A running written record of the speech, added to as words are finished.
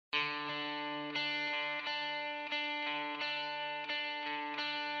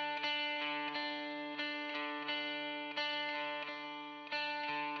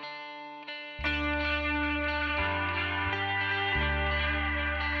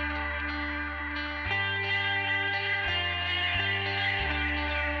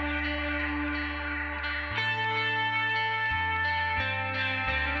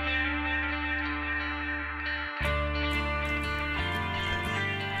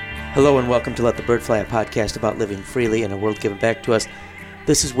Hello and welcome to Let the Bird Fly, a podcast about living freely in a world given back to us.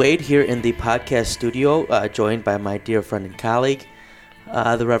 This is Wade here in the podcast studio, joined by my dear friend and colleague,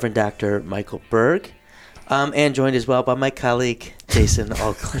 the Reverend Dr. Michael Berg, and joined as well by my colleague, Jason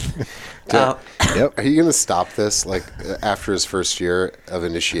Oakland. Yep. Are you going to stop this after his first year of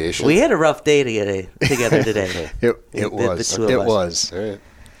initiation? We had a rough day together today. It was. All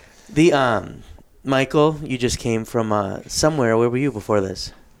right. Michael, you just came from somewhere. Where were you before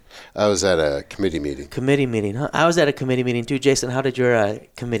this? I was at a committee meeting. Committee meeting, huh? I was at a committee meeting too. Jason, how did your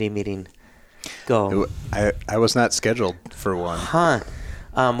committee meeting go? I was not scheduled for one. Huh.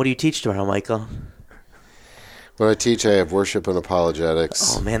 What do you teach tomorrow, Michael? When I teach, I have worship and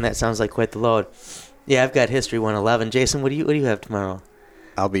apologetics. Oh, man, that sounds like quite the load. Yeah, I've got History 111. Jason, what do you have tomorrow?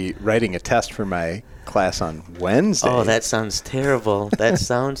 I'll be writing a test for my class on Wednesday. Oh, that sounds terrible. That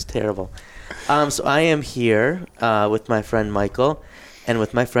sounds terrible. So I am here with my friend Michael and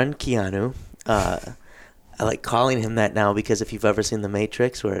with my friend Keanu. I like calling him that now because if you've ever seen The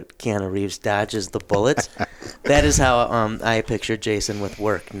Matrix where Keanu Reeves dodges the bullets, that is how I picture Jason with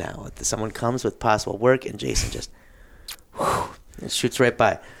work now. Someone comes with possible work and Jason just it shoots right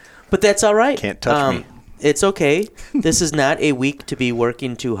by. But that's all right. Can't touch me. It's okay. This is not a week to be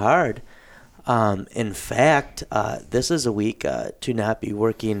working too hard. In fact, this is a week to not be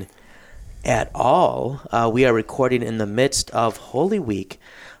working at all. We are recording in the midst of Holy Week,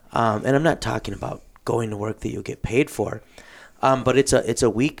 and I'm not talking about going to work that you'll get paid for, but it's a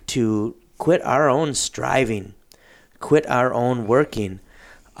week to quit our own striving, quit our own working,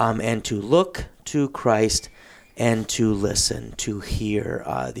 and to look to Christ and to listen, to hear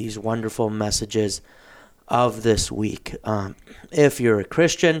these wonderful messages of this week. If you're a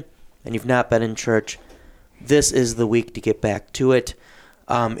Christian and you've not been in church, this is the week to get back to it.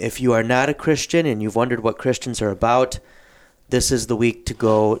 If you are not a Christian and you've wondered what Christians are about, this is the week to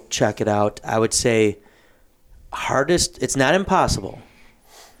go check it out. I would say hardest, it's not impossible,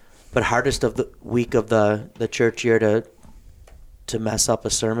 but hardest of the week of the church year to mess up a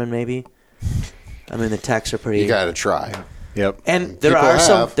sermon maybe. I mean, the texts are pretty... You got to try. Yep. And there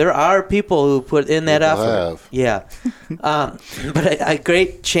are people who put in that effort. Yeah. But a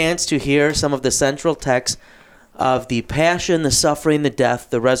great chance to hear some of the central texts of the passion, the suffering, the death,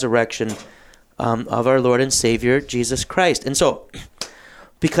 the resurrection of our Lord and Savior, Jesus Christ. And so,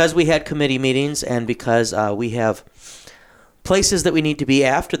 because we had committee meetings and because we have places that we need to be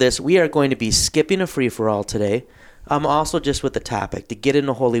after this, we are going to be skipping a free-for-all today. Also, just with the topic, to get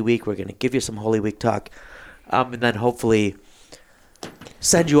into Holy Week, we're going to give you some Holy Week talk, and then hopefully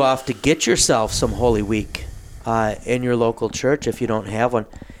send you off to get yourself some Holy Week in your local church if you don't have one.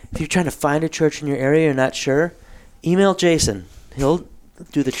 If you're trying to find a church in your area, you're not sure, email Jason. He'll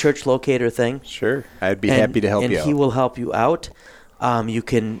do the church locator thing. Sure. I'd be happy to help you out. And he will help you out. You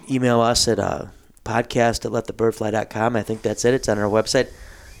can email us at podcast@letthebirdfly.com. I think that's it. It's on our website.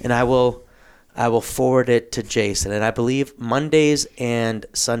 And I will forward it to Jason. And I believe Mondays and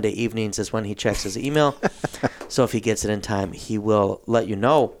Sunday evenings is when he checks his email. So if he gets it in time, he will let you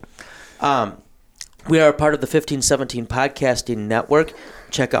know. We are a part of the 1517 Podcasting Network.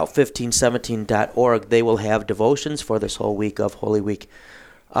 Check out 1517.org. They will have devotions for this whole week of Holy Week,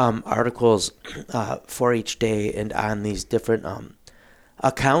 articles for each day and on these different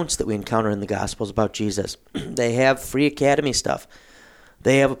accounts that we encounter in the Gospels about Jesus. They have free academy stuff.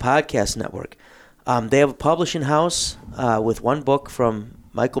 They have a podcast network. They have a publishing house with one book from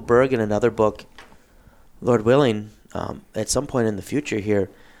Michael Berg and another book, Lord willing, at some point in the future here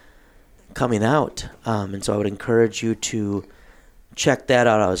coming out. And so I would encourage you to check that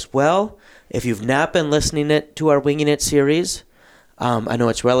out as well. If you've not been listening to our Winging It series, I know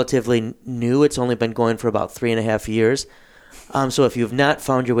it's relatively new. It's only been going for about 3.5 years. So if you've not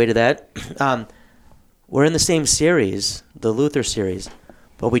found your way to that, we're in the same series, the Luther series,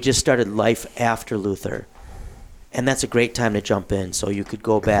 but we just started Life After Luther. And that's a great time to jump in. So you could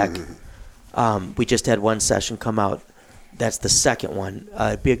go back. We just had one session come out. That's the second one.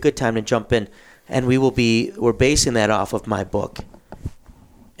 It'd be a good time to jump in. And we're basing that off of my book,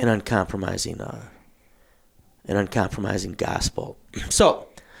 An Uncompromising Gospel. So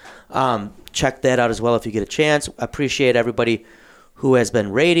check that out as well if you get a chance. I appreciate everybody who has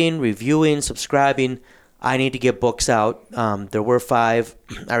been rating, reviewing, subscribing. I need to get books out. There were 5.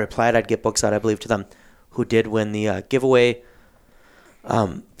 I replied I'd get books out, I believe, to them who did win the giveaway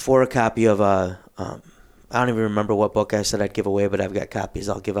for a copy of I don't even remember what book I said I'd give away, but I've got copies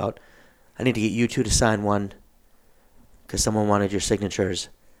I'll give out. I need to get you 2 to sign one because someone wanted your signatures.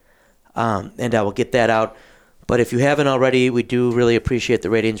 And I will get that out. But if you haven't already, we do really appreciate the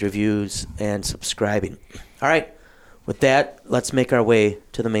ratings, reviews, and subscribing. All right. with that, let's make our way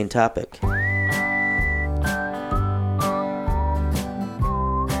to the main topic.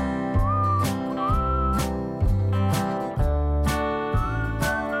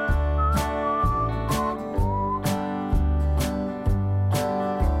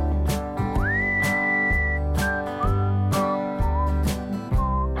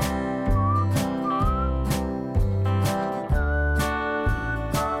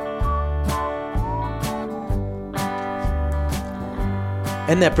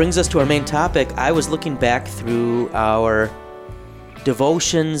 And that brings us to our main topic. I was looking back through our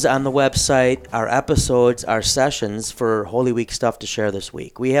devotions on the website, our episodes, our sessions for Holy Week stuff to share this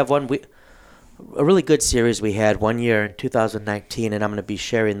week. We have a really good series we had one year in 2019, and I'm going to be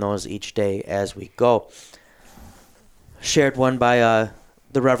sharing those each day as we go. Shared one by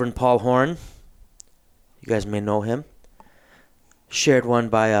the Reverend Paul Horn. You guys may know him. Shared one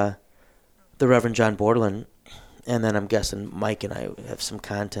by the Reverend John Bordelin. And then I'm guessing Mike and I have some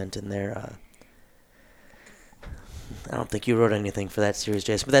content in there. I don't think you wrote anything for that series,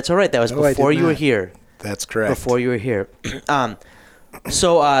 Jason, but that's all right. That was before you were here. That's correct. Before you were here.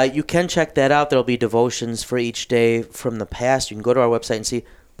 So you can check that out. There'll be devotions for each day from the past. You can go to our website and see.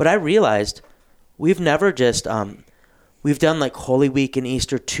 But I realized we've never just we've done like Holy Week and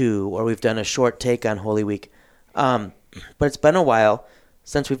Easter too, or we've done a short take on Holy Week. But it's been a while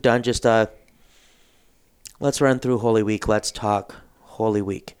since we've done just let's run through Holy Week. Let's talk Holy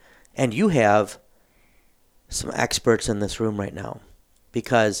Week. And you have some experts in this room right now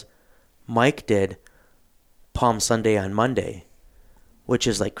because Mike did Palm Sunday on Monday, which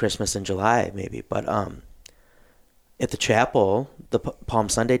is like Christmas in July maybe. But at the chapel, the Palm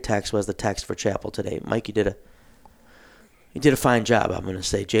Sunday text was the text for chapel today. Mike, you did a fine job, I'm going to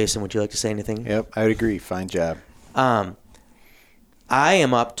say. Jason, would you like to say anything? Yep, I would agree. Fine job. I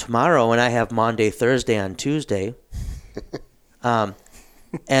am up tomorrow, and I have Monday, Thursday on Tuesday. And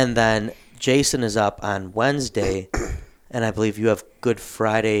then Jason is up on Wednesday, and I believe you have Good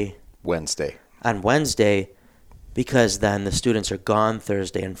Friday Wednesday. On Wednesday, because then the students are gone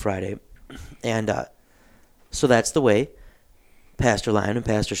Thursday and Friday. And so that's the way Pastor Lyon and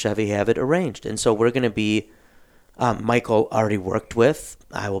Pastor Chevy have it arranged. And so we're going to be, Michael already worked with,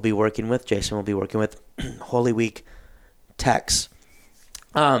 I will be working with, Jason will be working with Holy Week texts.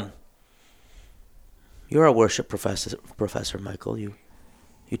 You're a worship professor, Michael. You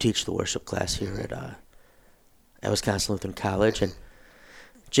teach the worship class here at Wisconsin Lutheran College. And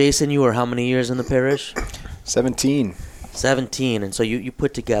Jason, you were how many years in the parish? 17. 17, and so you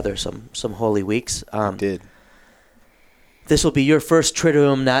put together some Holy Weeks. I did. This will be your first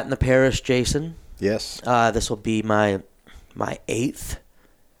Triduum not in the parish, Jason. Yes. This will be my 8th.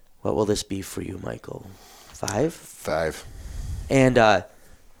 What will this be for you, Michael? 5? 5. And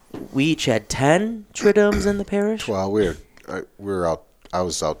we each had 10 Triduums in the parish? Well, we were out. I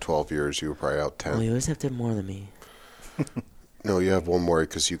was out 12 years. You were probably out 10. Well, you always have to have more than me. No, you have one more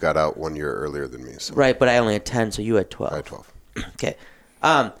because you got out 1 year earlier than me. So. Right, but I only had 10, so you had 12. I had 12. Okay.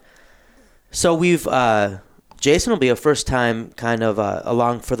 So we've Jason will be a first time kind of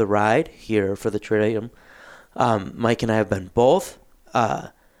along for the ride here for the Triduum. Mike and I have been both.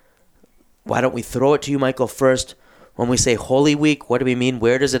 Why don't we throw it to you, Michael, first? When we say Holy Week, what do we mean?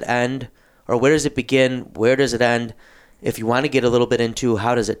 Where does it end? Or where does it begin? Where does it end? If you want to get a little bit into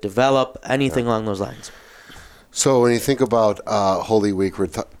how does it develop, anything along those lines. So when you think about Holy Week, we're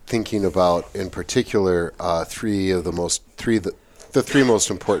thinking about, in particular, the three most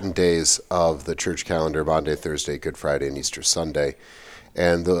important days of the church calendar: Maundy, Thursday, Good Friday, and Easter Sunday.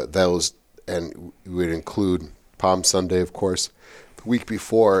 And and we would include Palm Sunday, of course, the week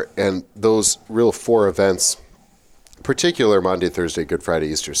before. And those real 4 events, particular Maundy, Thursday, Good Friday,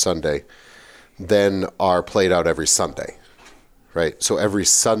 Easter Sunday, then are played out every Sunday, right? So every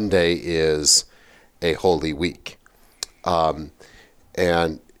Sunday is a Holy Week. And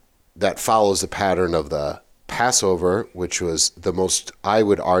that follows the pattern of the Passover, which was the most, I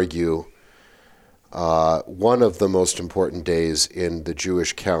would argue, one of the most important days in the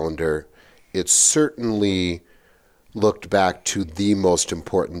Jewish calendar. It certainly looked back to the most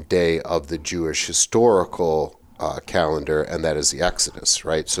important day of the Jewish historical calendar, and that is the Exodus,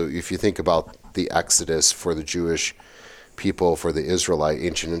 right? So if you think about the Exodus for the Jewish people, for the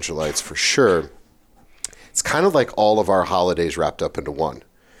ancient Israelites, for sure, it's kind of like all of our holidays wrapped up into one.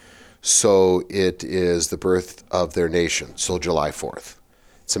 So it is the birth of their nation, so July 4th.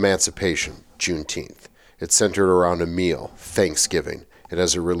 It's emancipation, Juneteenth. It's centered around a meal, Thanksgiving. It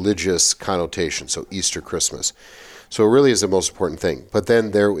has a religious connotation, so Easter, Christmas. So it really is the most important thing. But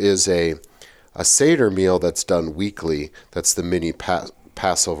then there is a Seder meal that's done weekly. That's the mini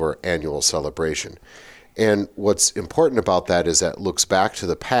Passover annual celebration. And what's important about that is that it looks back to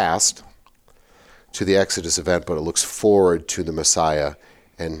the past, to the Exodus event, but it looks forward to the Messiah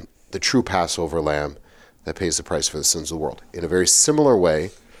and the true Passover lamb that pays the price for the sins of the world. In a very similar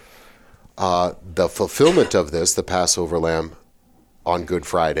way, the fulfillment of this, the Passover lamb on Good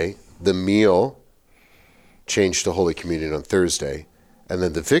Friday, the meal changed to Holy Communion on Thursday, and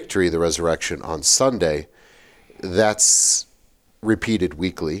then the victory, the resurrection on Sunday, that's repeated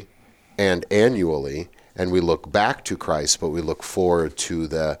weekly and annually, and we look back to Christ, but we look forward to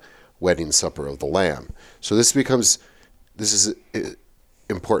the wedding supper of the Lamb. So this is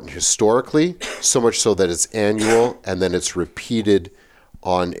important historically, so much so that it's annual, and then it's repeated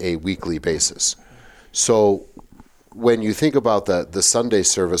on a weekly basis. So when you think about the Sunday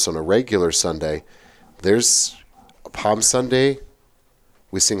service on a regular Sunday, there's a Palm Sunday,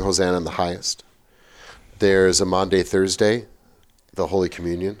 we sing Hosanna in the highest. There's a Maundy Thursday, the Holy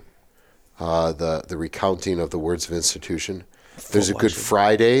Communion, the recounting of the words of institution. There's a Good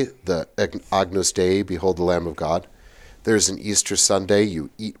Friday, the Agnus Dei, behold the Lamb of God. There's an Easter Sunday,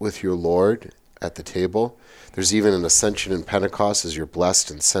 you eat with your Lord at the table. There's even an Ascension in Pentecost as you're blessed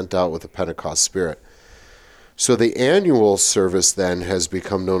and sent out with the Pentecost Spirit. So the annual service then has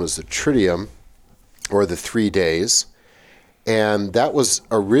become known as the Triduum, or the 3 days. And that was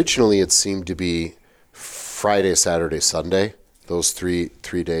originally, it seemed to be Friday, Saturday, Sunday, those three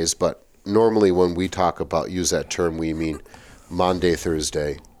days. But normally when we use that term, we mean Maundy,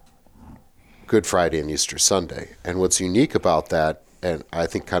 Thursday, Good Friday, and Easter Sunday. And what's unique about that, and I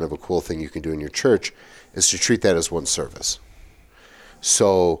think kind of a cool thing you can do in your church, is to treat that as one service.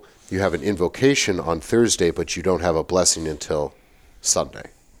 So you have an invocation on Thursday, but you don't have a blessing until Sunday.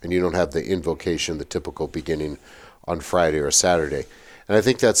 And you don't have the invocation, the typical beginning on Friday or Saturday. And I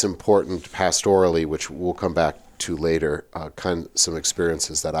think that's important pastorally, which we'll come back to later, some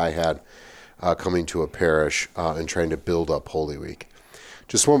experiences that I had coming to a parish and trying to build up Holy Week.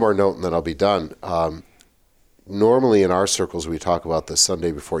 Just one more note and then I'll be done. Normally in our circles we talk about the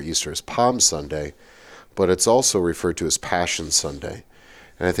Sunday before Easter as Palm Sunday, but it's also referred to as Passion Sunday.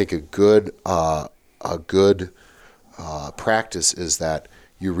 And I think a good practice is that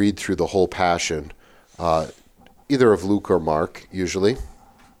you read through the whole Passion, either of Luke or Mark, usually.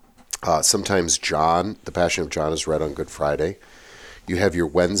 Sometimes John, the Passion of John, is read on Good Friday. You have your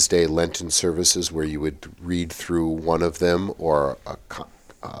Wednesday Lenten services where you would read through one of them or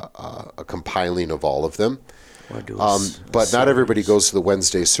a compiling of all of them. But not everybody goes to the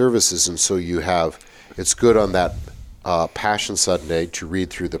Wednesday services, and so it's good on that Passion Sunday to read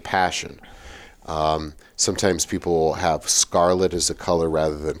through the Passion. Sometimes people will have scarlet as a color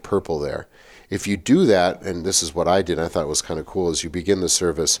rather than purple there. If you do that, and this is what I did, I thought it was kind of cool, is you begin the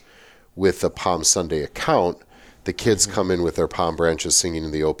service with the Palm Sunday account. The kids come in with their palm branches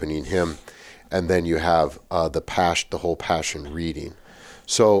singing the opening hymn, and then you have the whole Passion reading.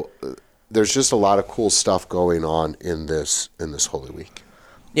 So there's just a lot of cool stuff going on in this Holy Week.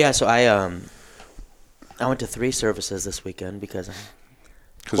 Yeah, so I went to 3 services this weekend because I'm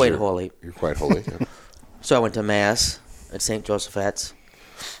quite holy. You're quite holy. Yeah. So I went to Mass at St. Joseph's.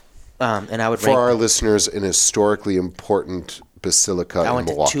 And I would for our listeners, an historically important basilica in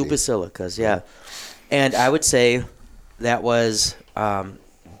Milwaukee. I went to 2 basilicas, yeah. And I would say that was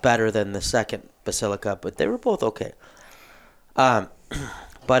better than the second basilica, but they were both okay.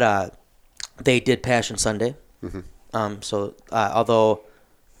 But they did Passion Sunday. Mm-hmm. So although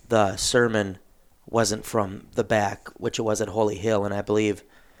the sermon wasn't from the back, which it was at Holy Hill, and I believe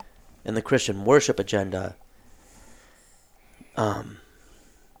in the Christian worship agenda, I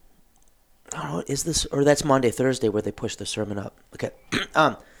don't know, is this, or that's Maundy, Thursday where they push the sermon up. Okay.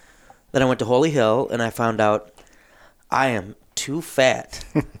 Then I went to Holy Hill and I found out I am too fat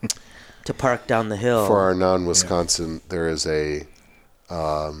to park down the hill. For our non-Wisconsin, there is a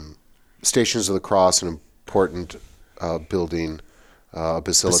Stations of the Cross, an important building,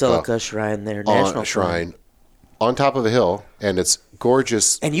 basilica shrine there, national shrine on top of a hill, and it's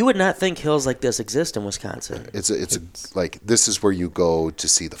gorgeous. And you would not think hills like this exist in Wisconsin. It's like this is where you go to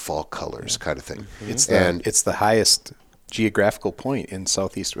see the fall colors, kind of thing. Mm-hmm. It's the highest geographical point in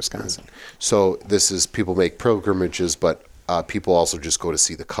southeast Wisconsin. So people make pilgrimages, but people also just go to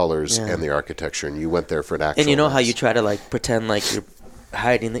see the colors and the architecture. And you went there for an actual. And you know how you try to pretend like you're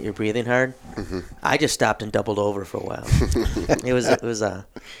hiding that you're breathing hard? Mm-hmm. I just stopped and doubled over for a while. It was a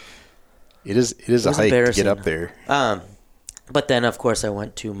hike to get up there. But then, of course, I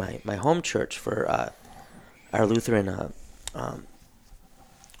went to my home church for our Lutheran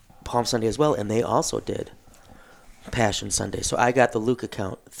Palm Sunday as well, and they also did Passion Sunday. So I got the Luke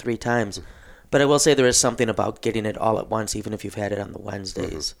account 3 times. But I will say there is something about getting it all at once, even if you've had it on the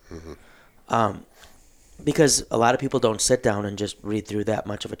Wednesdays. Mm-hmm. because a lot of people don't sit down and just read through that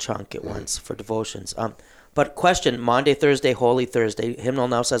much of a chunk at once for devotions. But question, Maundy, Thursday, Holy Thursday. Hymnal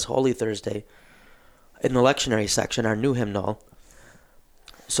now says Holy Thursday. In the lectionary section, our new hymnal.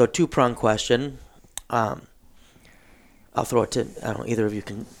 So two-pronged question. I'll throw it to, either of you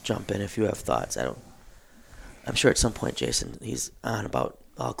can jump in if you have thoughts. I'm sure at some point, Jason, he's on about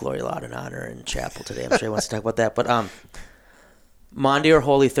all glory, laud, and honor in chapel today. I'm sure he wants to talk about that. But Maundy or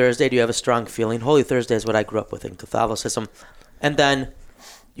Holy Thursday, do you have a strong feeling? Holy Thursday is what I grew up with in Catholicism. And then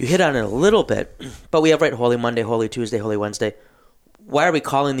you hit on it a little bit, but we have Holy Monday, Holy Tuesday, Holy Wednesday. Why are we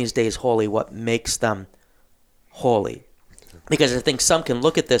calling these days holy? What makes them holy? Because I think some can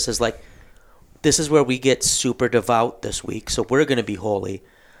look at this as like, this is where we get super devout this week, so we're going to be holy.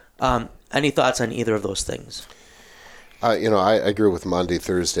 Any thoughts on either of those things? I agree with Maundy,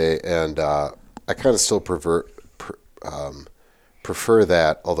 Thursday, and I kind of still prefer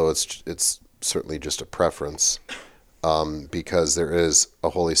that, although it's certainly just a preference, because there is a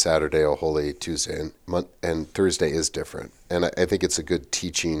Holy Saturday, a Holy Tuesday, and Thursday is different. And I think it's a good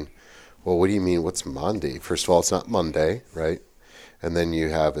teaching. Well, what do you mean? What's Maundy? First of all, it's not Monday, right? And then you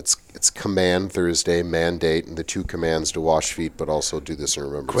have it's command Thursday, mandate, and the two commands to wash feet, but also do this in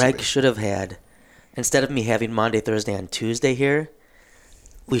remembrance of me. Greg should have had, instead of me having Maundy, Thursday, and Tuesday here,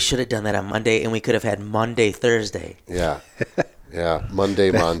 we should have done that on Monday, and we could have had Monday, Thursday. Yeah.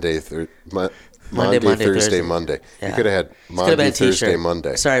 Monday, Thursday, Monday. Yeah. You could have had Monday, Thursday,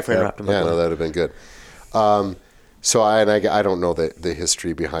 Monday. Sorry for interrupting. Yeah, no, that would have been good. So I don't know the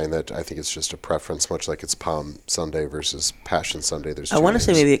history behind that. I think it's just a preference, much like it's Palm Sunday versus Passion Sunday. I want to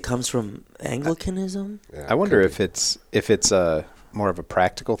say maybe it comes from Anglicanism. Yeah, I wonder if it's a more of a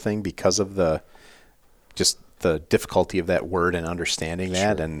practical thing because of the difficulty of that word and understanding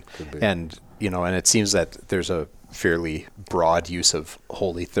that, and it seems that there's a fairly broad use of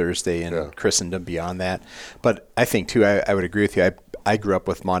Holy Thursday in Christendom beyond that. But I think too, I would agree with you. I grew up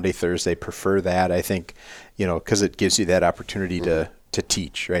with Maundy, Thursday, prefer that. I think, because it gives you that opportunity to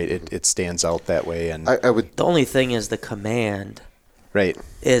teach, right? It stands out that way. And the only thing is the command, right,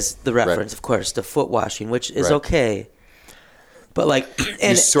 is the reference, of course, to foot washing, which is okay. But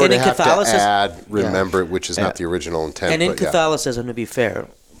you sort of have to add, remember, which is not the original intent. And in Catholicism, to be fair,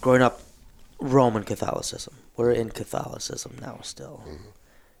 growing up Roman Catholicism, we're in Catholicism now still,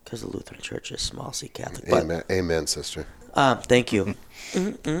 because the Lutheran Church is small C Catholic. But, amen, sister. Thank you.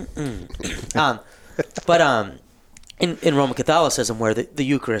 But in Roman Catholicism, where the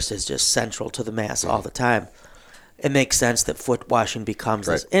Eucharist is just central to the Mass all the time, it makes sense that foot washing becomes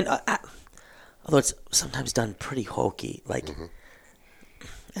this. And although it's sometimes done pretty hokey,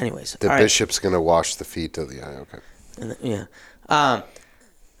 anyways. The bishop's going to wash the feet of the eye. Okay.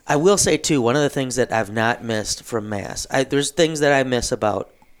 I will say too, one of the things that I've not missed from Mass, there's things that I miss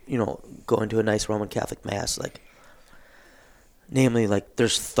about going to a nice Roman Catholic Mass, namely,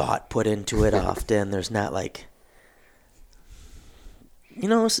 there's thought put into it often. There's not we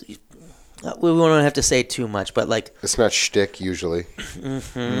won't have to say too much, but it's not shtick usually.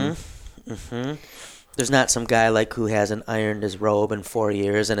 There's not some guy who hasn't ironed his robe in 4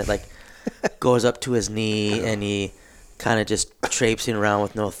 years, and it goes up to his knee, and he kind of just traipsing around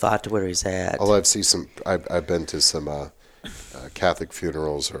with no thought to where he's at. Although I've been to some Catholic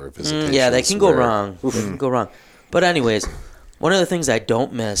funerals or visitations. Yeah, they can go wrong. They can go wrong. But anyways, one of the things I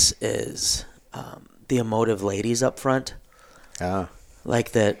don't miss is the emotive ladies up front. Yeah.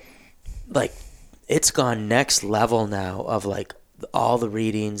 It's gone next level now of all the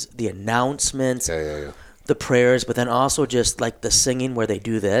readings, the announcements, the prayers, but then also just the singing where they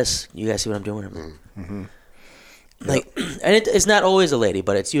do this. You guys see what I'm doing? Mm-hmm. And it's not always a lady,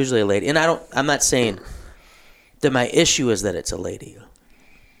 but it's usually a lady. And I'm not saying that my issue is that it's a lady,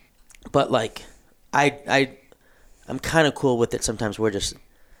 but I'm kind of cool with it. Sometimes we're just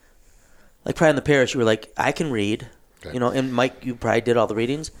probably in the parish, you were I can read, and Mike, you probably did all the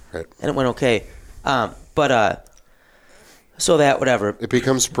readings, right, and it went okay. So that whatever it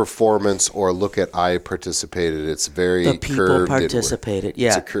becomes performance or look at I participated. It's very the people curved participated. Inward. Yeah,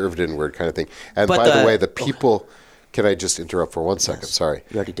 it's a curved inward kind of thing. And by the way, the people. Can I just interrupt for 1 second? Yes, Sorry,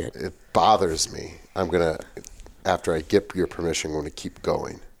 you already did. It bothers me. I'm gonna, after I get your permission, I'm going to keep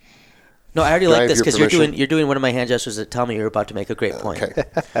going. No, I already like this because you're doing one of my hand gestures that tell me you're about to make a great point.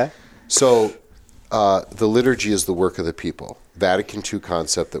 Okay. So, the liturgy is the work of the people. Vatican II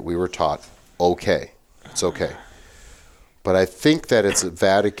concept that we were taught. Okay, it's okay. But I think that it's a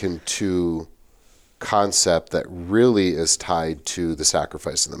Vatican II concept that really is tied to the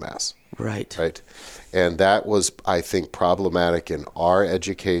sacrifice in the Mass. Right. Right. And that was, I think, problematic in our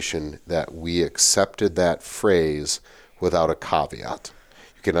education that we accepted that phrase without a caveat.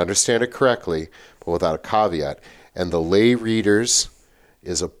 You can understand it correctly, but without a caveat. And the lay readers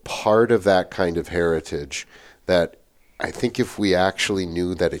is a part of that kind of heritage that I think if we actually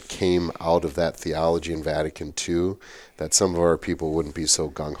knew that it came out of that theology in Vatican II, that some of our people wouldn't be so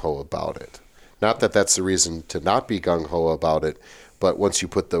gung-ho about it. Not that that's the reason to not be gung-ho about it, but once you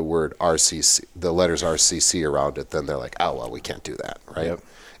put the word RCC, the letters RCC around it, then they're like, oh, well, we can't do that, right? Yep.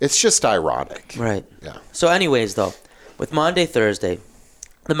 It's just ironic. Right. Yeah. So anyways, though, with Maundy Thursday,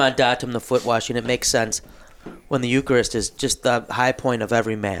 the mandatum, the foot washing, it makes sense when the Eucharist is just the high point of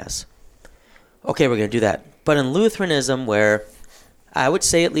every Mass. Okay, we're going to do that. But in Lutheranism, where I would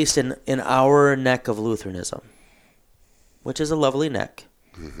say at least in our neck of Lutheranism, which is a lovely neck,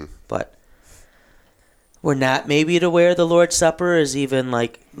 but we're not maybe to where the Lord's Supper is even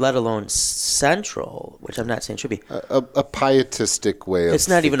like, let alone central, which I'm not saying should be. A pietistic way of it's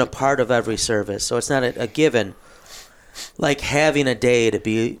not even a part of every service, so it's not a given. Like having a day to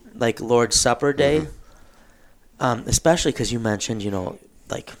be like Lord's Supper Day, especially because you mentioned,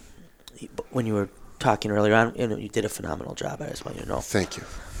 like when you were talking earlier on, you did a phenomenal job. I just want you to know. Thank you.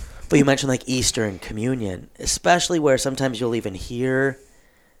 But you mentioned like Easter and communion, especially where sometimes you'll even hear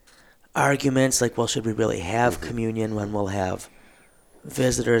arguments like, well, should we really have communion when we'll have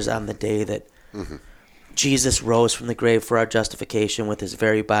visitors on the day that Jesus rose from the grave for our justification with his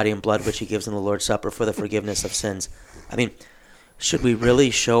very body and blood, which he gives in the Lord's Supper for the forgiveness of sins? I mean, should we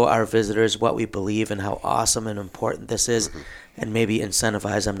really show our visitors what we believe and how awesome and important this is, and maybe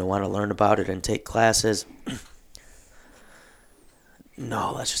incentivize them to want to learn about it and take classes?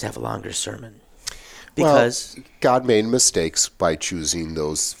 No, let's just have a longer sermon. Because God made mistakes by choosing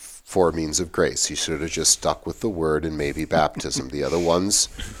those 4 means of grace. He should have just stuck with the word and maybe baptism. The other ones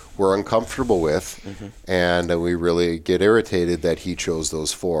we're uncomfortable with, and we really get irritated that he chose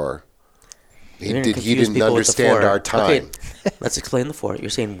those 4. He didn't understand our time. Okay, let's explain the 4.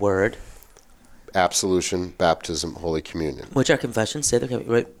 You're saying word, absolution, baptism, Holy Communion. Which our confessions say.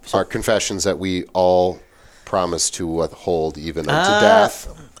 Right? So, our confessions that we all promise to withhold even unto death.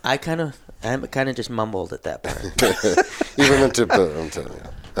 I kind of just mumbled at that point. Even unto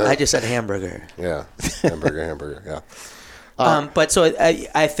I just said hamburger. Yeah, hamburger, yeah. But so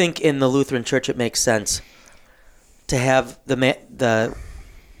I think in the Lutheran Church it makes sense to have the.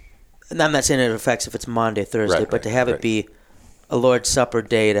 And I'm not saying it affects if it's Maundy, Thursday, but to have it be a Lord's Supper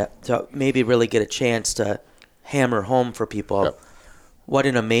day to maybe really get a chance to hammer home for people what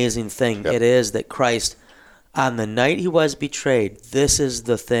an amazing thing it is that Christ, on the night he was betrayed, this is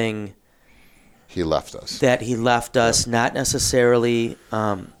the thing he left us. That he left us, not necessarily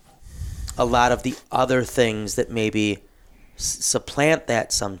a lot of the other things that maybe supplant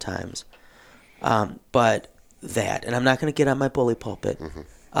that sometimes, but that. And I'm not going to get on my bully pulpit.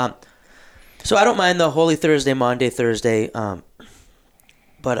 So I don't mind the Holy Thursday, Maundy Thursday,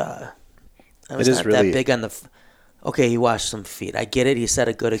 but I was not that big on the. Okay, he washed some feet. I get it. He set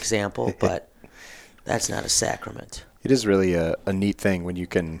a good example, but that's not a sacrament. It is really a neat thing when you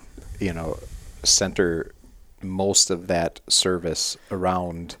can, center most of that service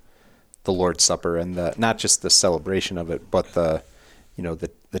around the Lord's Supper and not just the celebration of it, but the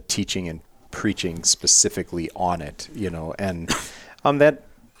teaching and preaching specifically on it, and that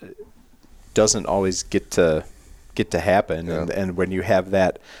doesn't always get to happen, and when you have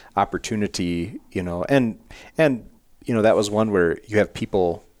that opportunity, and that was one where you have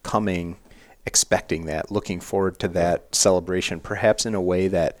people coming expecting that, looking forward to that celebration, perhaps in a way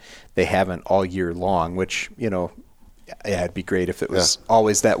that they haven't all year long, which it'd be great if it was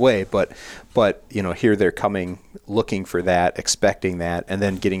always that way, but here they're coming looking for that, expecting that, and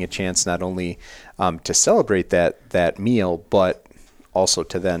then getting a chance not only to celebrate that meal, but also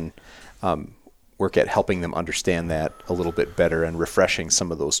to then work at helping them understand that a little bit better and refreshing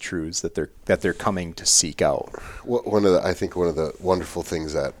some of those truths that they're coming to seek out. I think one of the wonderful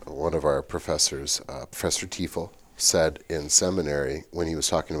things that one of our professors, Professor Tiefel, said in seminary when he was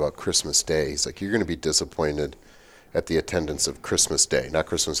talking about Christmas Day, he's like, you're going to be disappointed at the attendance of Christmas Day, not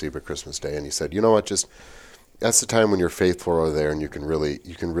Christmas Eve, but Christmas Day. And he said, you know what, just that's the time when you're faithful over there and you can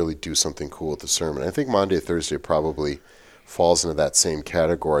really do something cool with the sermon. I think Maundy, Thursday probably falls into that same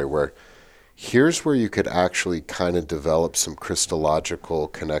category where here's where you could actually kind of develop some Christological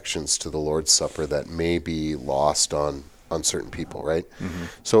connections to the Lord's Supper that may be lost on certain people, right?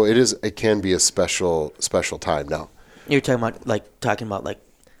 So it can be a special time. Now, you're talking about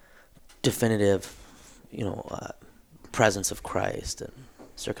definitive, presence of Christ and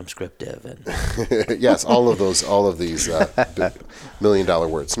circumscriptive and yes, all of these $1 million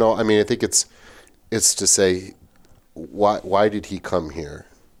words. No, I mean I think it's to say why did he come here?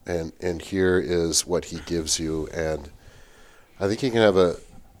 And here is what he gives you, and I think you can have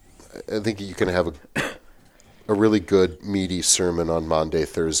I think you can have a really good meaty sermon on Maundy,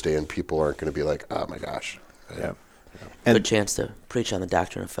 Thursday, and people aren't going to be like, oh my gosh. Yeah. And good chance to preach on the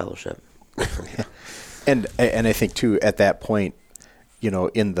doctrine of fellowship. And I think too, at that point,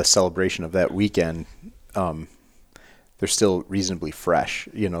 in the celebration of that weekend, they're still reasonably fresh,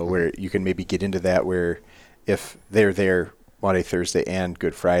 where you can maybe get into that, where if they're there Maundy, Thursday, and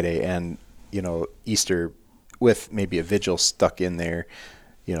Good Friday, and, Easter with maybe a vigil stuck in there,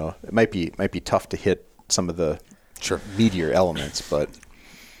 it might be tough to hit some of the meatier elements, but.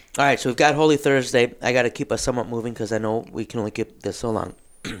 All right, so we've got Holy Thursday. I got to keep us somewhat moving because I know we can only keep this so long.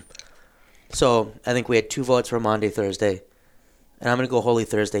 So I think we had 2 votes for Maundy, Thursday, and I'm going to go Holy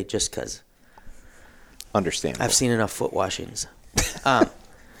Thursday just because. Understandable. I've seen enough foot washings.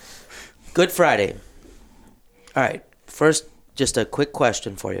 Good Friday. All right, first, just a quick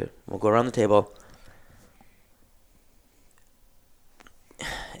question for you. We'll go around the table.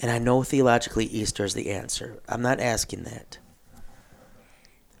 And I know theologically Easter is the answer. I'm not asking that.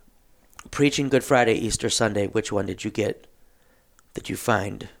 Preaching Good Friday, Easter Sunday, which one did you get that you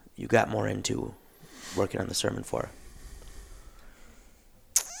find you got more into working on the sermon for?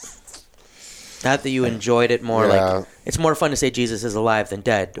 Not that you enjoyed it more. Like it's more fun to say Jesus is alive than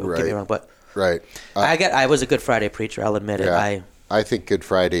dead. Don't get me wrong, but right. I was a Good Friday preacher. I'll admit it. I think Good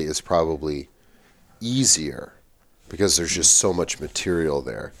Friday is probably easier because there's just so much material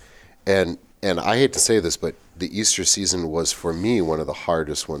there, and I hate to say this, but the Easter season was for me one of the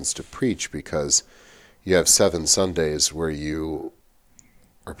hardest ones to preach because you have 7 Sundays where you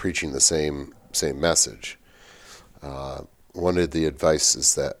are preaching the same message. One of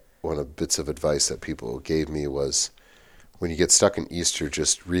the bits of advice that people gave me was, when you get stuck in Easter,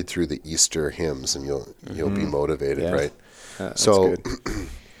 just read through the Easter hymns and you'll be motivated, right? So,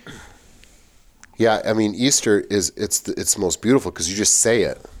 yeah, I mean, Easter it's most beautiful because you just say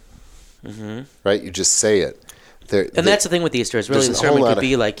it, right? You just say it. That's the thing with Easter is really the sermon could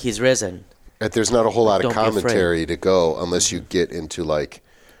be like He's risen. There's not a whole lot of commentary to go unless you get into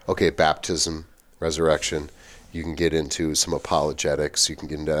baptism, resurrection. You can get into some apologetics. You can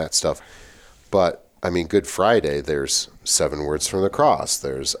get into that stuff. But, I mean, Good Friday, there's 7 words from the cross.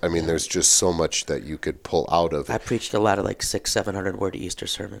 There's just so much that you could pull out of it. I preached a lot of 600-700 word Easter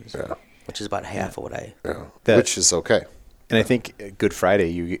sermons, which is about half of what I... Yeah. Which is okay. And I think Good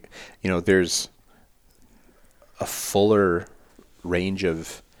Friday, there's a fuller range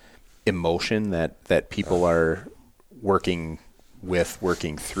of emotion that people are working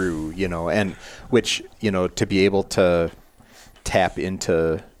through, and which, to be able to tap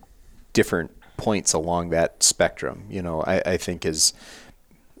into different points along that spectrum, I think is,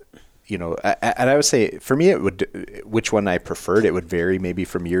 and I would say for me, which one I preferred, it would vary maybe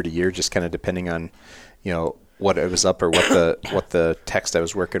from year to year, just kind of depending on, what it was up or what the text I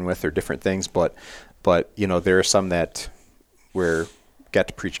was working with or different things. But there are some that got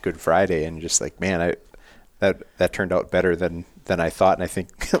to preach Good Friday and just man, that turned out better than I thought. And I think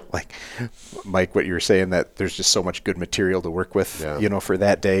Mike, what you were saying, that there's just so much good material to work with, for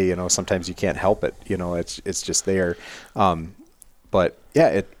that day, sometimes you can't help it, it's just there. But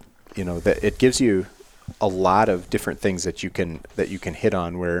yeah, it gives you a lot of different things that you can hit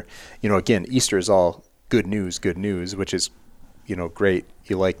on where, again, Easter is all good news, which is, great.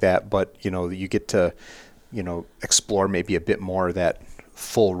 You like that, but you get to, explore maybe a bit more that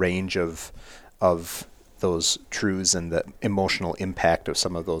full range of those truths and the emotional impact of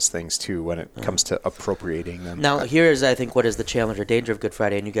some of those things too when it comes to appropriating them. Now, here is, I think, what is the challenge or danger of Good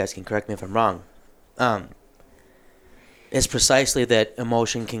Friday, and you guys can correct me if I'm wrong, is precisely that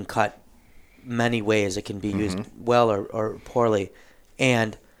emotion can cut many ways. It can be used well or poorly.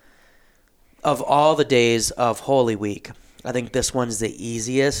 And of all the days of Holy Week, I think this one's the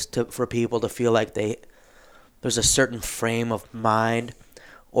easiest for people to feel like there's a certain frame of mind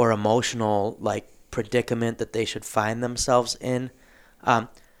or emotional predicament that they should find themselves in. I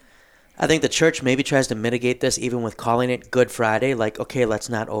think the church maybe tries to mitigate this even with calling it Good Friday. Okay, let's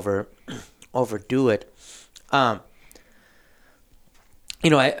not overdo it. I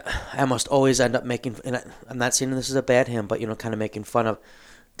almost always end up making, and I'm not saying this is a bad hymn, but kind of making fun of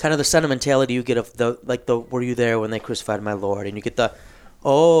kind of the sentimentality you get of the were you there when they crucified my Lord, and you get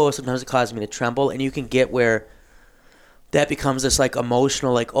sometimes it causes me to tremble, and you can get where that becomes this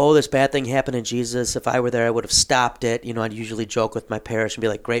emotional, this bad thing happened to Jesus. If I were there, I would have stopped it. I'd usually joke with my parish and be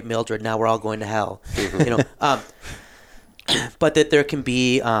like, "Great Mildred, now we're all going to hell." But that there can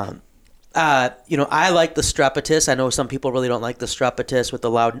be, I like the strepitus. I know some people really don't like the strepitus with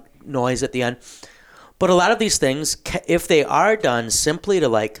the loud noise at the end. But a lot of these things, if they are done simply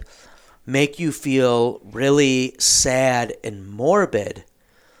to make you feel really sad and morbid,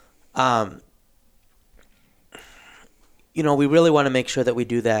 We really want to make sure that we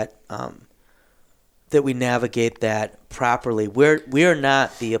do that, that we navigate that properly. We are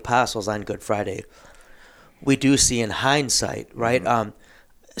not the apostles on Good Friday. We do see in hindsight, right?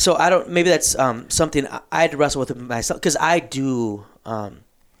 So maybe that's something I had to wrestle with myself, because I do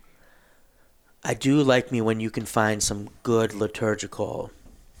like me when you can find some good liturgical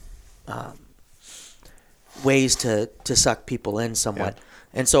ways to suck people in somewhat. Yeah.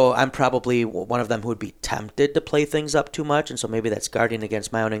 And so I'm probably one of them who would be tempted to play things up too much, and so maybe that's guarding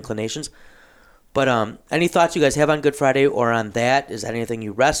against my own inclinations. But any thoughts you guys have on Good Friday or on that? Is that anything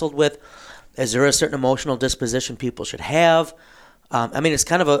you wrestled with? Is there a certain emotional disposition people should have? It's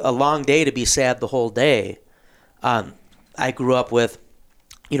kind of a long day to be sad the whole day. I grew up with,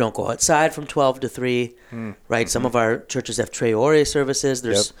 you don't go outside from 12 to 3, right? Some of our churches have Tre Ore services.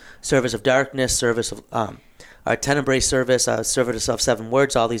 There's service of darkness, service of our Tenebrae service, service of 7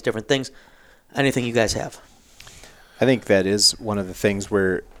 words, all these different things. Anything you guys have? I think that is one of the things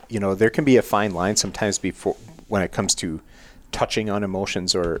where, there can be a fine line sometimes when it comes to touching on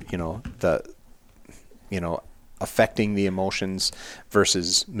emotions or, affecting the emotions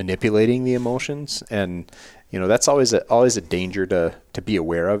versus manipulating the emotions. And, that's always a danger to be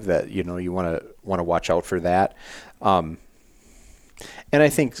aware of, that, you want to watch out for that. And I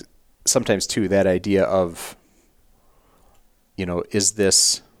think sometimes too, that idea of, is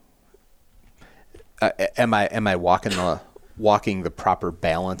this, am I walking the proper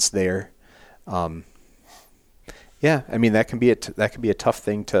balance there? That can be a tough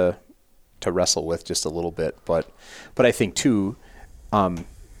thing to wrestle with just a little bit, but I think too,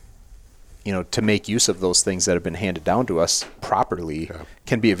 to make use of those things that have been handed down to us properly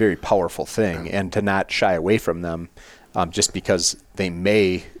can be a very powerful thing, and to not shy away from them, just because they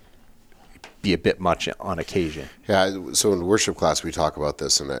may be a bit much on occasion. Yeah, so in worship class we talk about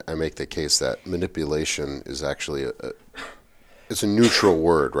this, and I make the case that manipulation is actually it's a neutral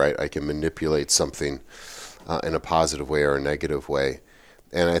word, right? I can manipulate something in a positive way or a negative way.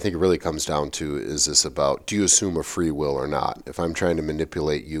 And I think it really comes down to, is this about, do you assume a free will or not? If I'm trying to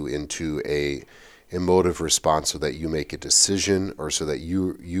manipulate you into a emotive response so that you make a decision, or so that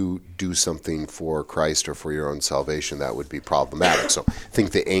you do something for Christ or for your own salvation, that would be problematic. So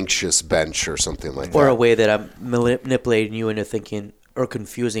think the anxious bench or something like that. Or a way that I'm manipulating you into thinking or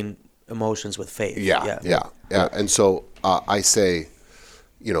confusing emotions with faith. Yeah. And so I say,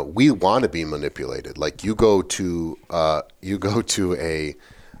 we want to be manipulated. Like you go to a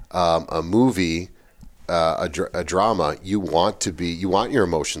movie, a drama. You want your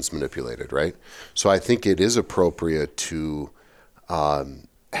emotions manipulated, right? So I think it is appropriate to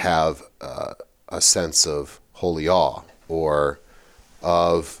have a sense of holy awe, or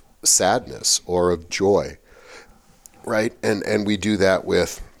of sadness, or of joy, right? And we do that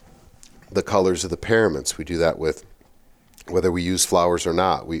with the colors of the paraments. We do that with whether we use flowers or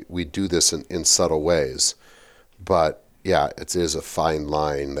not. We do this in subtle ways. But yeah, it is a fine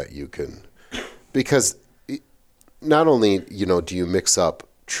line that you can, because not only, do you mix up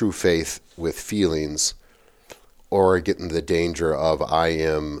true faith with feelings, or get in the danger of I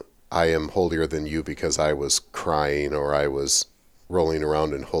am holier than you because I was crying, or I was rolling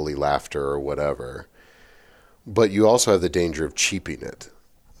around in holy laughter, or whatever. But you also have the danger of cheaping it,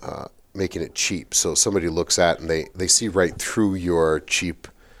 making it cheap. So somebody looks at and they see right through your cheap,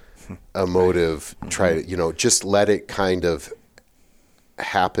 emotive, try to, just let it kind of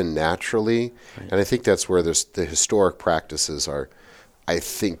happen naturally. Right. And I think that's where the historic practices are, I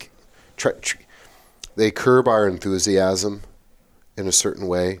think, they curb our enthusiasm in a certain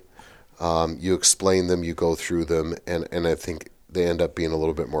way. You explain them, you go through them, and I think they end up being a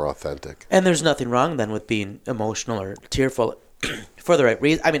little bit more authentic. And there's nothing wrong then with being emotional or tearful for the right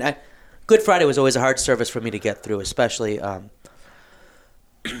reason. Good Friday was always a hard service for me to get through, especially,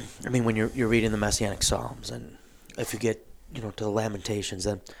 when you're reading the Messianic Psalms, and if you get, to the Lamentations,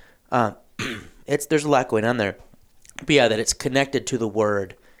 and there's a lot going on there. But yeah, that it's connected to the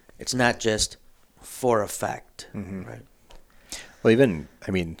Word. It's not just for effect, right? Well, even,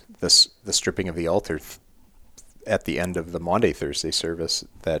 the stripping of the altar at the end of the Maundy Thursday service,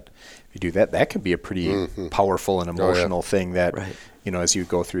 that if you do that can be a pretty powerful and emotional thing that, right. As you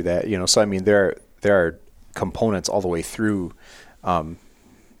go through that, so there are components all the way through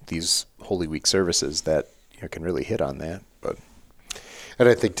these Holy Week services that can really hit on that. And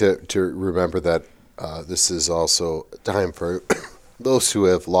I think to remember that this is also a time for those who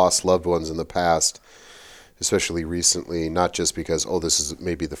have lost loved ones in the past, especially recently, not just because, this is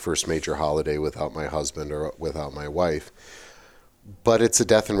maybe the first major holiday without my husband or without my wife, but it's a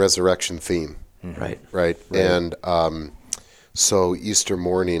death and resurrection theme. Right. Right. And So Easter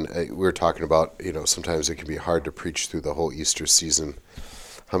morning, we were talking about, sometimes it can be hard to preach through the whole Easter season.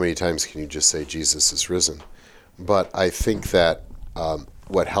 How many times can you just say Jesus is risen? But I think that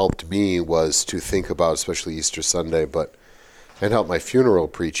what helped me was to think about, especially Easter Sunday, and help my funeral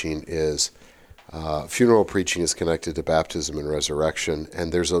preaching is connected to baptism and resurrection,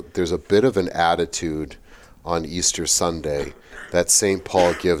 and there's a bit of an attitude on Easter Sunday that St.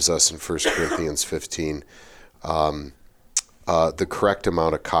 Paul gives us in 1 Corinthians 15, the correct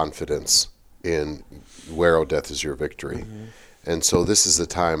amount of confidence in where, O death, is your victory. Mm-hmm. And so this is the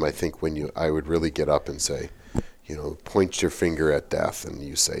time, I think, when I would really get up and say, point your finger at death and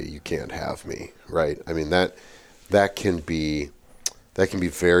you say, you can't have me, right? I mean, that can be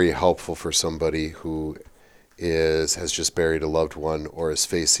very helpful for somebody who has just buried a loved one or is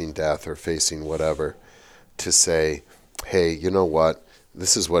facing death or facing whatever, to say, hey, you know what?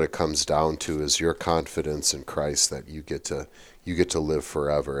 This is what it comes down to, is your confidence in Christ that you get to live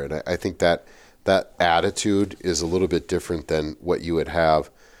forever. And I think that attitude is a little bit different than what you would have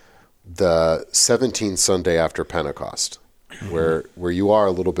the 17th Sunday after Pentecost, where you are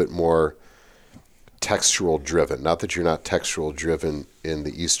a little bit more textual driven. Not that you're not textual driven in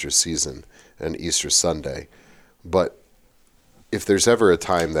the Easter season and Easter Sunday, but if there's ever a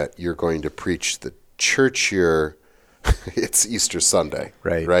time that you're going to preach the church year, it's Easter Sunday,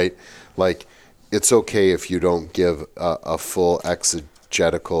 right? Like, it's okay if you don't give a full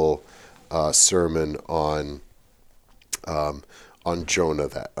exegetical sermon on Jonah,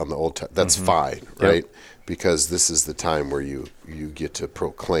 on the Old Testament. That's fine, right? Yep. Because this is the time where you get to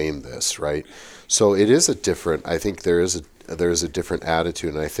proclaim this, right? So it is I think there is a different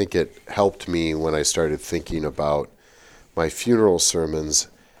attitude, and I think it helped me when I started thinking about my funeral sermons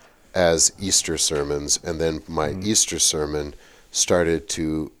as Easter sermons, and then my Easter sermon started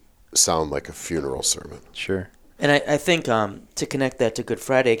to sound like a funeral sermon. Sure. And I think to connect that to Good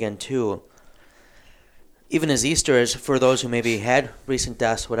Friday again too, even as Easter is for those who maybe had recent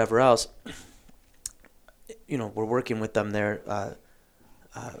deaths, whatever else, we're working with them there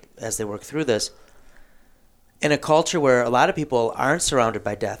as they work through this. In a culture where a lot of people aren't surrounded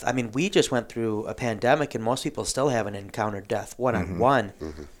by death. I mean, we just went through a pandemic and most people still haven't encountered death one-on-one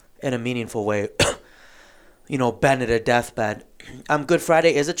in a meaningful way, been at a deathbed. Good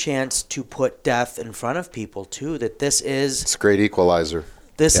Friday is a chance to put death in front of people too, that it's a great equalizer.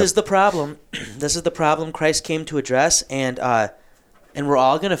 This is the problem. This is the problem Christ came to address, and we're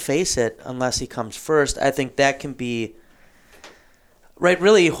all going to face it unless he comes first. I think that can be, right,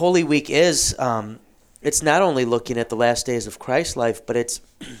 really Holy Week is, it's not only looking at the last days of Christ's life, but it's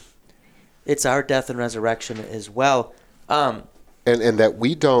our death and resurrection as well. And that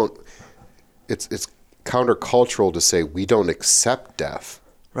we don't, it's countercultural to say we don't accept death.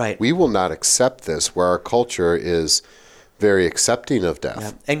 Right. We will not accept this, where our culture is very accepting of death.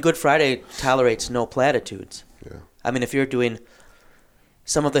 Yeah. And Good Friday tolerates no platitudes. Yeah. I mean, if you're doing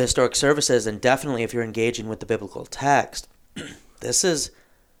some of the historic services, and definitely if you're engaging with the biblical text, this is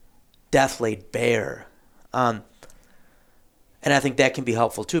death laid bare. And I think that can be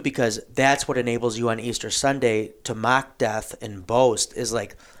helpful too, because that's what enables you on Easter Sunday to mock death and boast, is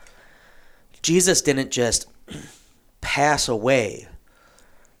like, Jesus didn't just pass away.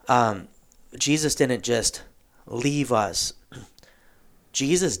 Jesus didn't just leave us.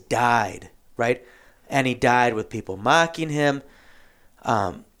 Jesus died, right? And he died with people mocking him.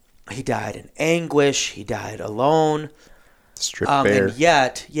 He died in anguish. He died alone. Stripped bare. And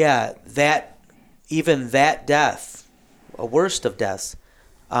yet, even that death, a worst of deaths,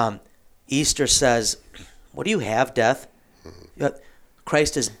 Easter says, what do you have, death?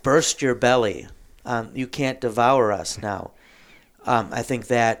 Christ has burst your belly. You can't devour us now. I think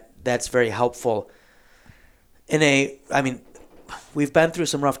that's very helpful. We've been through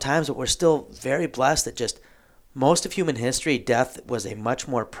some rough times, but we're still very blessed that just most of human history, death was a much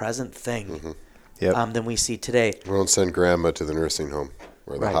more present thing than we see today. We won't send grandma to the nursing home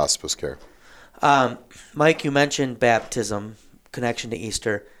or the hospice care. Mike, you mentioned baptism, connection to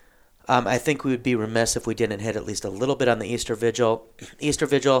Easter. I think we would be remiss if we didn't hit at least a little bit on the Easter Vigil. Easter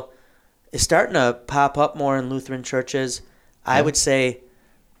Vigil is starting to pop up more in Lutheran churches. I would say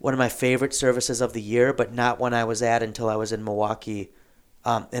one of my favorite services of the year, but not one I was at until I was in Milwaukee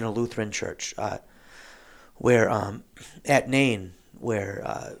in a Lutheran church, where at Nain,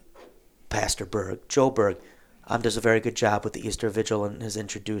 where Pastor Berg, Joe Berg, does a very good job with the Easter Vigil and has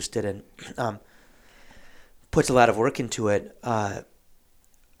introduced it and puts a lot of work into it.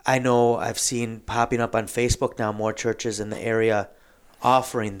 I know I've seen popping up on Facebook now more churches in the area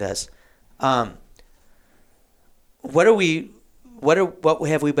offering this. What have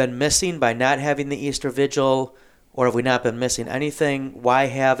we been missing by not having the Easter Vigil? or have we not been missing anything? Why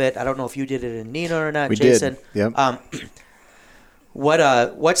have it? I don't know if you did it in Neenah or not, We Jason. did. Yep.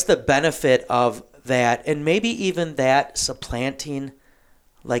 What's the benefit of that, and maybe even that supplanting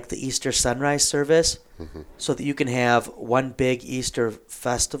like the Easter sunrise service, so that you can have one big Easter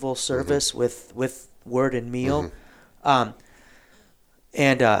festival service with word and meal. I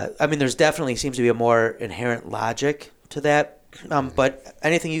mean, there's definitely seems to be a more inherent logic to that. But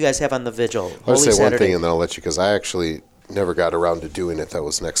anything you guys have on the vigil? I'll say Saturday. one thing, and then I'll let you, because I actually never got around to doing it. That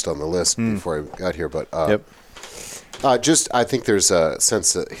was next on the list before I got here. But I think there's a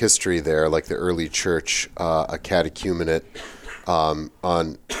sense of history there, like the early church, a catechumenate.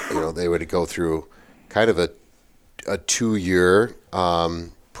 They would go through kind of a 2-year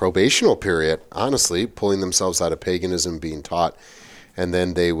probational period, honestly, pulling themselves out of paganism, being taught, and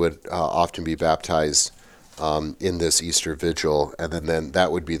then they would often be baptized in this Easter vigil, and then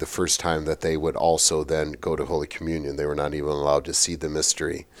that would be the first time that they would also then go to Holy Communion. They were not even allowed to see the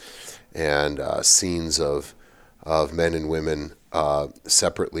mystery, and scenes of men and women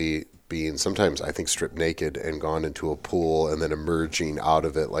separately being sometimes, I think, stripped naked and gone into a pool and then emerging out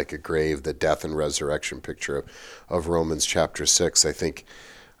of it like a grave, the death and resurrection picture of Romans chapter 6. I think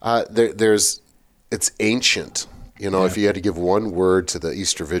it's ancient. If you had to give one word to the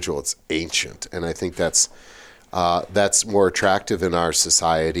Easter Vigil, it's ancient. And I think that's more attractive in our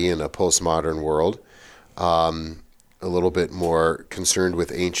society in a postmodern world. A little bit more concerned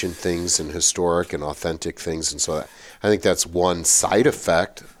with ancient things and historic and authentic things. And so I think that's one side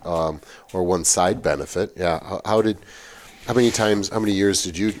effect or one side benefit. Yeah. How many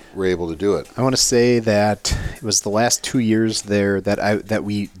years were able to do it? I want to say that it was the last 2 years there that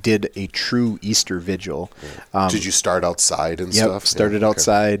we did a true Easter vigil. Did you start outside and stuff? Started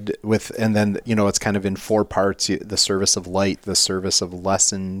outside and then, it's kind of in 4 parts: the service of light, the service of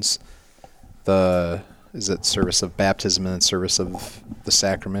lessons, service of baptism, and then service of the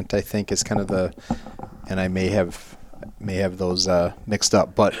sacrament, I think is kind of and I may have those mixed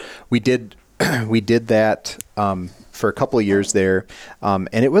up, but we did that for a couple of years there, and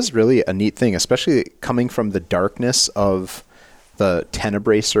it was really a neat thing, especially coming from the darkness of the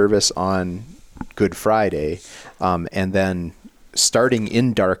Tenebrae service on Good Friday, and then starting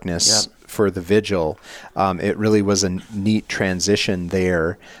in darkness for the vigil. It really was a neat transition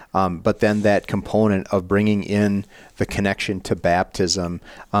there, but then that component of bringing in the connection to baptism,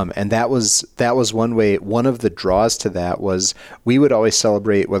 and that was one way. One of the draws to that was we would always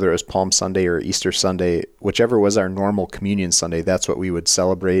celebrate, whether it was Palm Sunday or Easter Sunday, whichever was our normal communion Sunday, that's what we would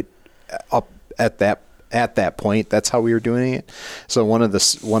celebrate up at that point. That's how we were doing it. So one of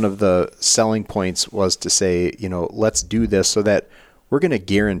the selling points was to say, let's do this so that we're going to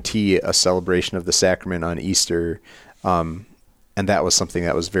guarantee a celebration of the sacrament on Easter. And that was something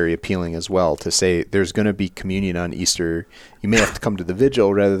that was very appealing as well, to say there's going to be communion on Easter. You may have to come to the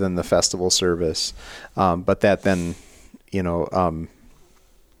vigil rather than the festival service. But that then, and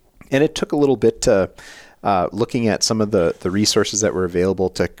it took a little bit to looking at some of the resources that were available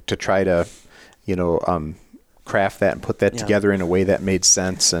to try to, craft that and put that together in a way that made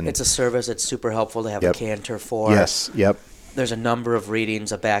sense. And it's a service it's super helpful to have a cantor for. Yes, yep. There's a number of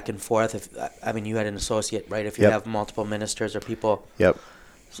readings, a back and forth. You had an associate, right? If you have multiple ministers or people, so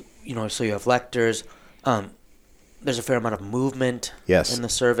you have lectors. There's a fair amount of movement in the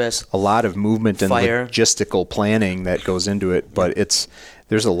service. A lot of movement and logistical planning that goes into it, but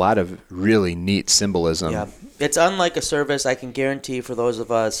there's a lot of really neat symbolism. Yeah, it's unlike a service. I can guarantee for those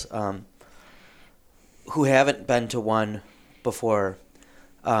of us who haven't been to one before,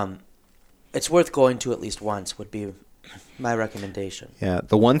 it's worth going to at least once. Would be my recommendation. Yeah.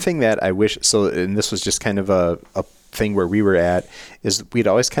 The one thing that I wish, and this was just kind of a thing where we were at, is we'd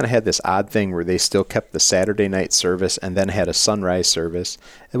always kind of had this odd thing where they still kept the Saturday night service and then had a sunrise service,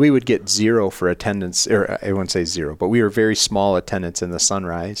 and we would get 0 for attendance, or I wouldn't say 0, but we were very small attendance in the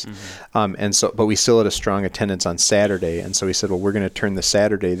sunrise. Mm-hmm. But we still had a strong attendance on Saturday. And so we said, well, we're going to turn the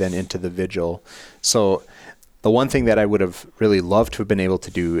Saturday then into the vigil. So the one thing that I would have really loved to have been able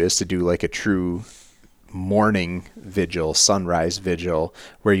to do is to do like a true morning vigil, sunrise vigil,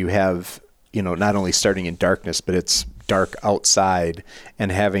 where you have, not only starting in darkness, but it's dark outside,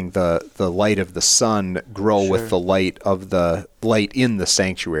 and having the light of the sun grow with the light in the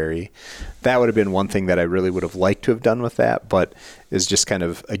sanctuary. That would have been one thing that I really would have liked to have done with that, but is just kind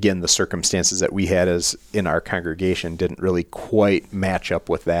of, again, the circumstances that we had as in our congregation didn't really quite match up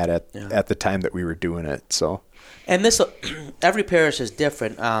with that at the time that we were doing it. So. And every parish is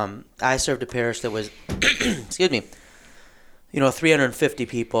different. I served a parish that was, 350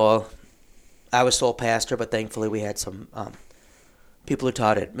 people. I was sole pastor, but thankfully we had some people who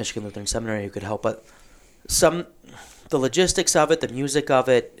taught at Michigan Lutheran Seminary who could help. But the logistics of it, the music of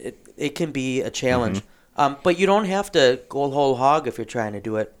it, it can be a challenge. But you don't have to go whole hog if you're trying to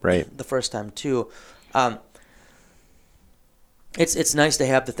do it the first time too. It's nice to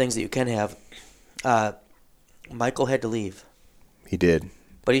have the things that you can have. Michael had to leave. He did.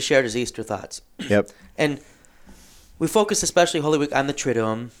 But he shared his Easter thoughts. Yep. And we focus especially Holy Week on the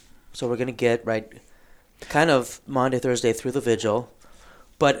Triduum. So we're going to get, kind of Maundy, Thursday through the Vigil.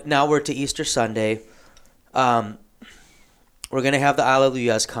 But now we're to Easter Sunday. We're going to have the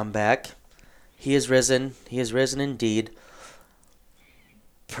Alleluias come back. He is risen. He is risen indeed.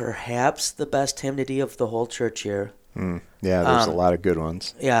 Perhaps the best hymnody of the whole church year. Yeah, there's a lot of good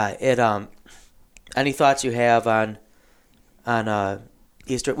ones. Yeah, any thoughts you have on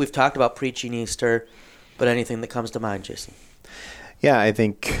Easter? We've talked about preaching Easter, but anything that comes to mind, Jason? Yeah, I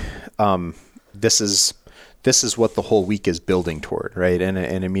think this is what the whole week is building toward, right? And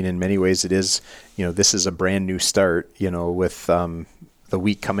I mean, in many ways, it is. This is a brand new start. With the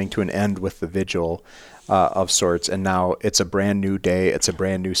week coming to an end with the vigil of sorts, and now it's a brand new day. It's a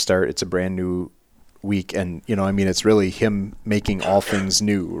brand new start. It's a brand new week, and it's really him making all things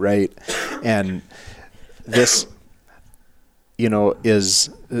new, right? And this is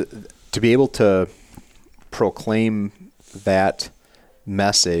to be able to proclaim that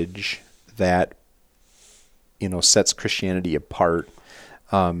message that sets Christianity apart,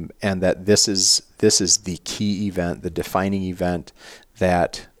 and that this is the key event, the defining event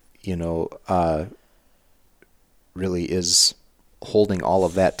that really is holding all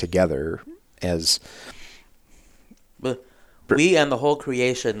of that together. As we and the whole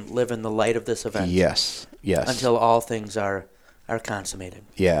creation live in the light of this event. Yes. Until all things are consummated.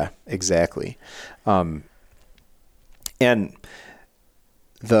 Yeah, exactly. And again,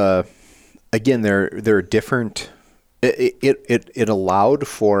 there are different. It allowed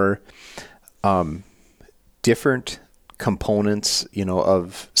for different components,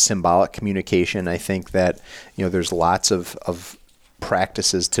 of symbolic communication. I think that there's lots of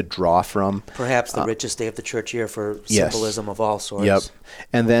practices to draw from. Perhaps the richest day of the church year for symbolism of all sorts. Yep.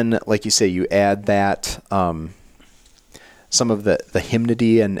 And then, like you say, you add that some of the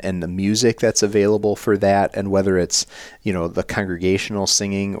hymnody and the music that's available for that, and whether it's the congregational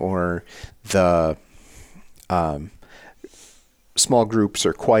singing or the small groups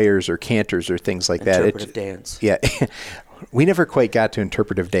or choirs or cantors or things like that. Interpretive dance. Yeah. We never quite got to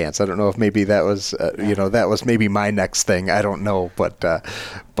interpretive dance. I don't know if maybe that was, that was maybe my next thing. I don't know, but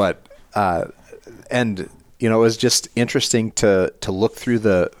it was just interesting to look through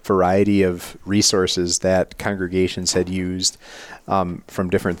the variety of resources that congregations had used from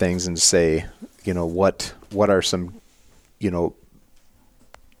different things and say, what are some,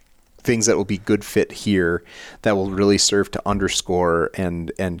 things that will be good fit here that will really serve to underscore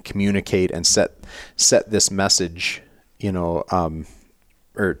and communicate and set this message,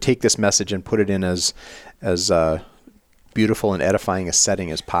 or take this message and put it in as beautiful and edifying a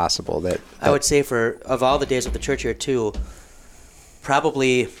setting as possible. That I would say of all the days of the church year too,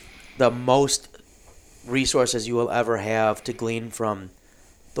 probably the most resources you will ever have to glean from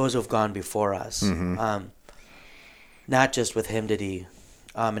those who have gone before us. Mm-hmm. Not just with hymnody,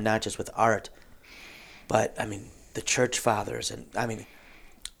 and not just with art, but the church fathers, and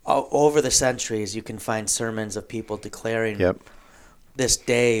over the centuries you can find sermons of people declaring this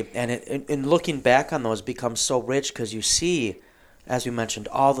day, and in looking back on those becomes so rich because you see, as we mentioned,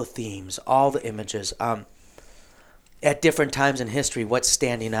 all the themes, all the images, at different times in history, what's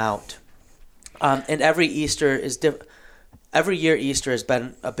standing out, and every Easter is different. Every year Easter has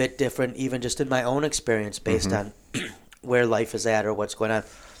been a bit different, even just in my own experience, based on where life is at or what's going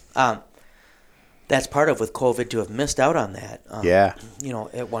on. That's part of with COVID to have missed out on that.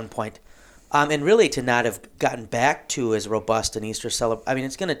 At one point. And really to not have gotten back to as robust an Easter celebration.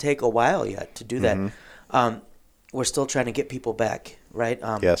 It's going to take a while yet to do that. We're still trying to get people back, right?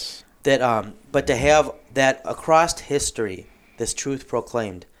 Yes. But to have that across history, this truth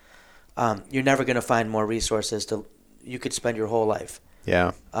proclaimed, you're never going to find more resources you could spend your whole life.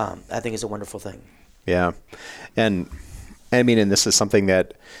 Yeah. I think is a wonderful thing. Yeah. And this is something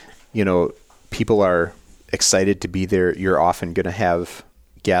that, people are excited to be there. You're often going to have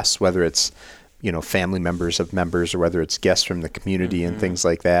guests, whether it's, family members of members or whether it's guests from the community and things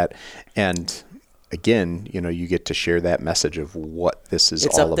like that. And again, you get to share that message of what this is all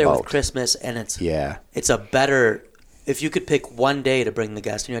about. It's up there with Christmas, and it's a better, if you could pick one day to bring the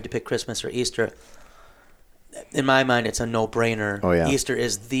guest and you had to pick Christmas or Easter, in my mind, it's a no-brainer. Oh, yeah. Easter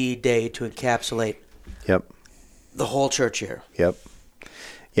is the day to encapsulate the whole church year. Yep.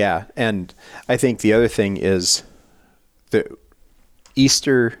 Yeah, and I think the other thing is that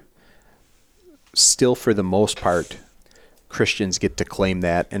Easter still, for the most part, Christians get to claim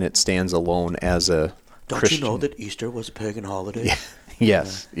that, and it stands alone as a Christian. Don't you know that Easter was a pagan holiday? Yeah.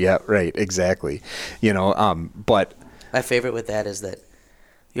 Yes. Yeah, right. Exactly. But my favorite with that is that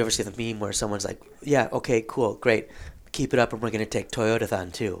you ever see the meme where someone's like, yeah, okay, cool, great. Keep it up, and we're going to take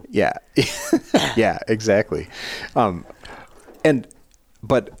Toyotathon too. Yeah. Yeah, exactly.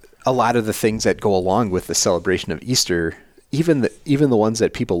 But a lot of the things that go along with the celebration of Easter, even the ones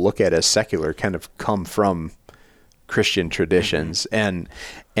that people look at as secular, kind of come from Christian traditions, and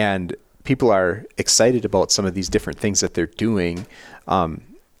people are excited about some of these different things that they're doing,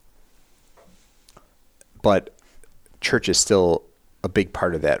 but church is still a big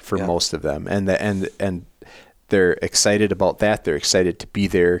part of that for most of them, and they're excited about that. They're excited to be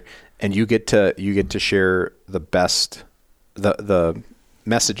there, and you get to share the best, the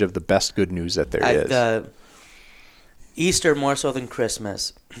message of the best good news that there is. Easter more so than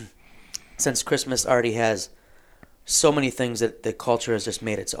Christmas, since Christmas already has so many things that the culture has just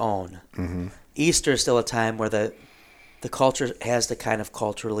made its own. Mm-hmm. Easter is still a time where the culture has to kind of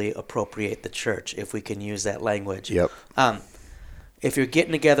culturally appropriate the church, if we can use that language. Yep. If you're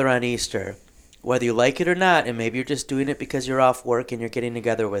getting together on Easter, whether you like it or not, and maybe you're just doing it because you're off work and you're getting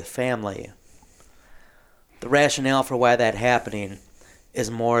together with family, the rationale for why that's happening is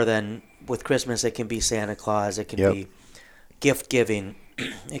more than with Christmas. It can be Santa Claus, it can be gift giving,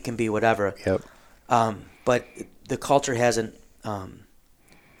 it can be whatever. Yep. But the culture hasn't been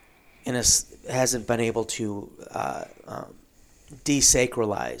able to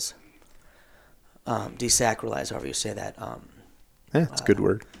desacralize, however you say that. That's a good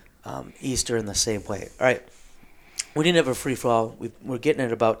word. Easter in the same way. All right, we didn't have a free for all. We're getting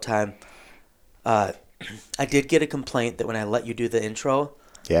at about time. I did get a complaint that when I let you do the intro,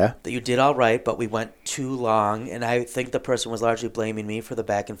 that you did all right, but we went too long, and I think the person was largely blaming me for the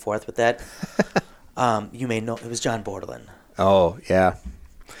back and forth with that. You may know it was John Bordelin. Oh yeah.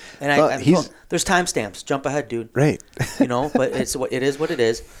 And there's timestamps. Jump ahead, dude. Right. But it is what it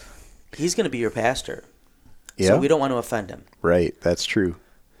is. He's going to be your pastor. Yeah. So we don't want to offend him. Right. That's true.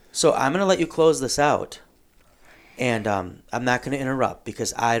 So I'm going to let you close this out. And I'm not going to interrupt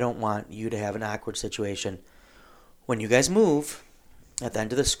because I don't want you to have an awkward situation when you guys move at the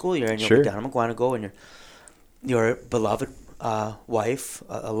end of the school year and you'll be down in McGuanago and your beloved wife,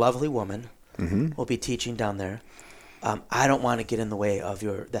 a lovely woman, will be teaching down there. I don't want to get in the way of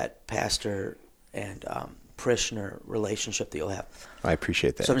that pastor and parishioner relationship that you'll have. I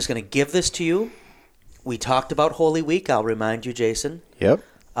appreciate that. So I'm just going to give this to you. We talked about Holy Week. I'll remind you, Jason. Yep.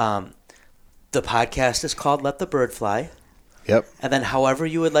 The podcast is called Let the Bird Fly. Yep. And then however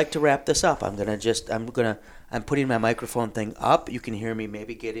you would like to wrap this up, I'm putting my microphone thing up. You can hear me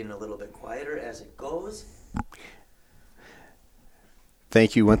maybe getting a little bit quieter as it goes.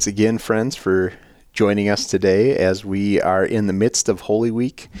 Thank you once again, friends, for joining us today as we are in the midst of Holy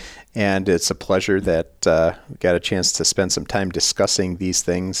Week. And it's a pleasure that we got a chance to spend some time discussing these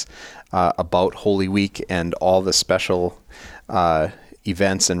things about Holy Week and all the special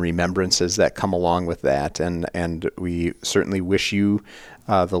events and remembrances that come along with that. And we certainly wish you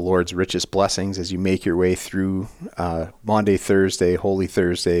the Lord's richest blessings as you make your way through Maundy Thursday, Holy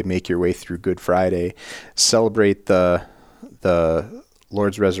Thursday, make your way through Good Friday, celebrate the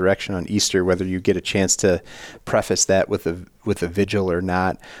Lord's resurrection on Easter, whether you get a chance to preface that with a vigil or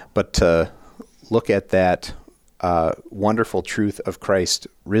not, but to look at that wonderful truth of Christ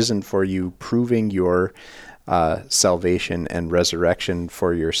risen for you, proving your salvation and resurrection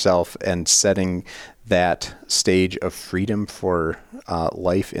for yourself, and setting that stage of freedom for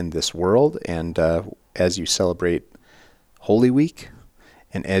life in this world. And as you celebrate Holy Week,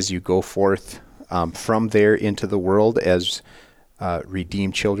 and as you go forth from there into the world as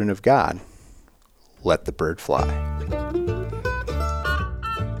redeemed children of God, let the bird fly.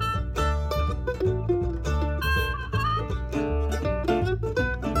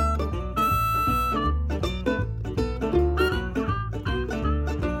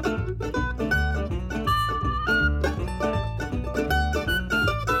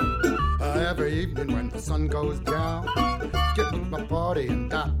 Every evening when the sun goes down, get with my party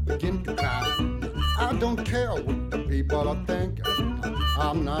and I begin to cry. I don't care what the people are thinking.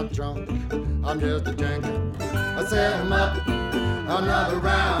 I'm not drunk, I'm just a drinking. I set 'em up, another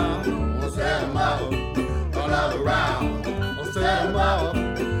round. I set 'em up, another round. I set 'em up,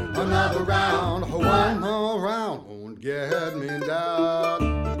 another round. One more round won't get me down.